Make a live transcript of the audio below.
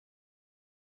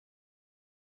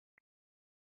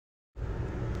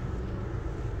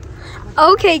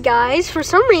Okay, guys, for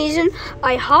some reason,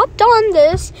 I hopped on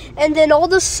this, and then all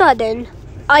of a sudden,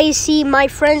 I see my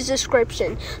friend's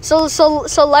description. So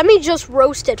let me just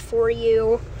roast it for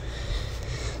you.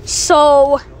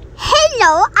 So,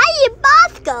 hello, I am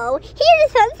Bosco. Here are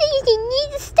some things you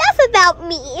need to stuff about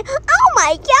me. Oh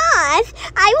my gosh,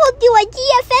 I will do a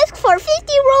GFS for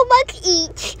 50 Robux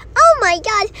each. Oh my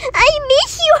gosh, I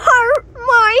miss you,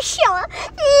 Marshall.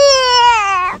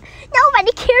 Yeah.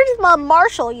 Nobody cares about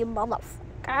Marshall, you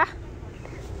motherfucker.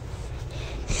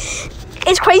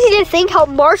 it's crazy to think how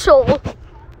Marshall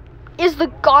is the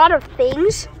god of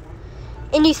things,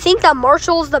 and you think that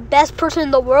Marshall is the best person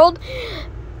in the world.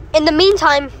 In the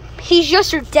meantime, he's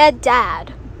just your dead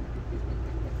dad.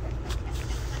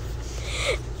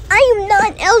 I am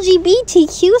not an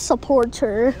LGBTQ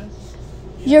supporter.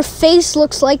 Your face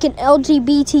looks like an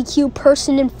LGBTQ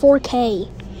person in 4K,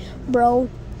 bro.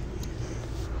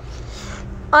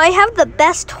 I have the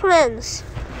best twins.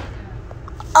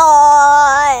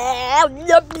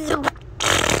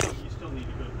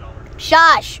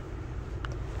 Shush.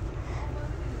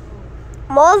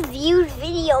 Most viewed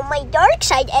video, my dark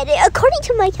side edit. According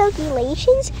to my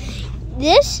calculations,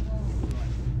 this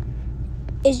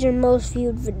is your most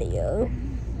viewed video.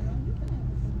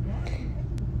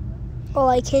 Oh,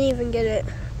 I can't even get it.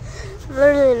 I'm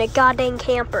literally in a goddamn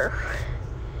camper.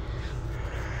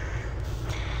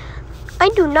 I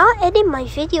do not edit my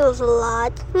videos a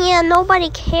lot. Yeah, nobody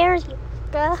cares.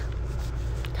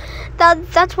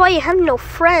 That's why you have no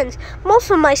friends.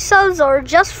 Most of my subs are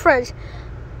just friends.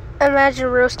 Imagine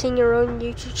roasting your own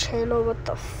YouTube channel. What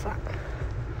the fuck?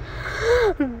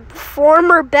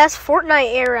 Former best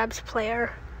Fortnite Arabs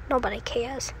player. Nobody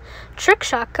cares.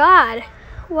 Trickshot God.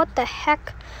 What the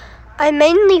heck? I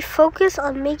mainly focus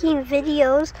on making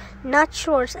videos, not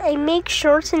shorts. I make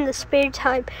shorts in the spare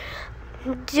time.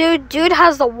 Dude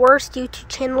has the worst YouTube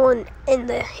channel in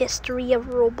the history of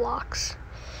Roblox.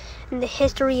 In the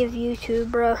history of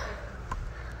YouTube, bro.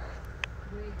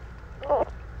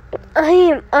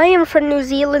 I am from New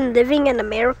Zealand, living in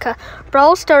America.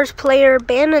 Brawl Stars player,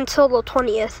 banned until the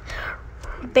 20th.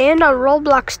 Banned on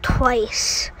Roblox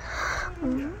twice.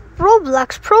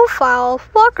 Roblox profile,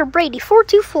 Walker Brady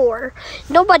 424.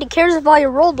 Nobody cares about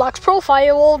your Roblox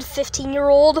profile, old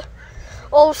 15-year-old.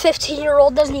 Old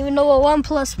 15-year-old doesn't even know what 1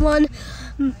 + 1.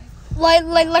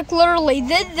 Like literally,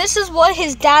 this is what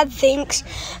his dad thinks.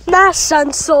 My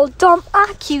son's so dumb.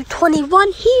 IQ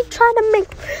 21. He tried to make,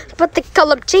 but the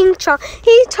color ching chong.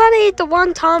 He tried to eat the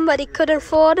one time, but he couldn't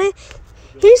afford it.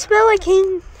 He smelled like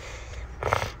he.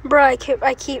 Bro,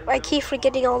 I keep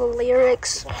forgetting all the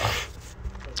lyrics.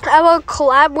 I will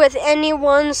collab with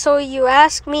anyone, so you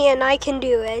ask me and I can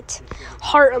do it.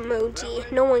 Heart emoji.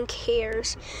 No one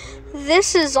cares.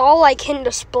 This is all I can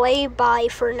display by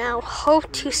for now. Hope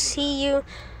to see you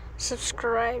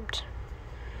subscribed.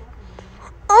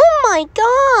 Oh my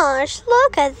gosh,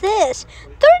 look at this.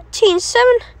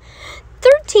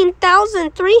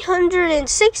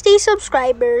 13,360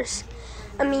 subscribers.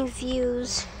 I mean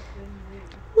views.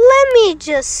 Let me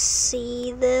just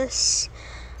see this.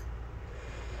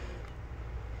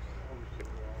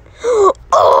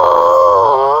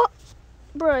 Oh!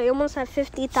 Bro, I almost have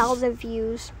 50,000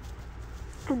 views.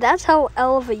 That's how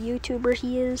L of a YouTuber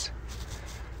he is.